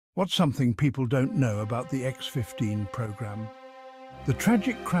What's something people don't know about the X-15 program? The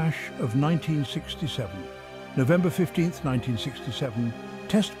tragic crash of 1967. November 15th, 1967,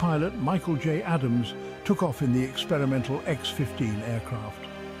 test pilot Michael J. Adams took off in the experimental X-15 aircraft.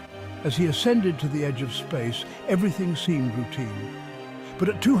 As he ascended to the edge of space, everything seemed routine. But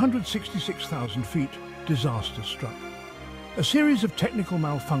at 266,000 feet, disaster struck. A series of technical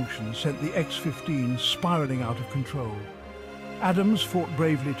malfunctions sent the X-15 spiraling out of control. Adams fought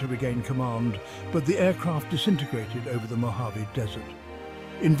bravely to regain command, but the aircraft disintegrated over the Mojave Desert.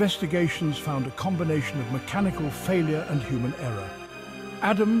 Investigations found a combination of mechanical failure and human error.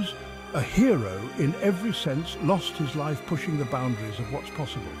 Adams, a hero in every sense, lost his life pushing the boundaries of what's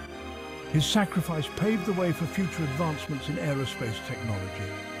possible. His sacrifice paved the way for future advancements in aerospace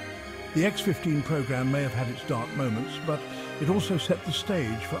technology. The X-15 program may have had its dark moments, but it also set the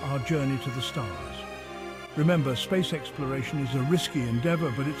stage for our journey to the stars. Remember, space exploration is a risky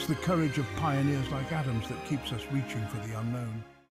endeavor, but it's the courage of pioneers like Adams that keeps us reaching for the unknown.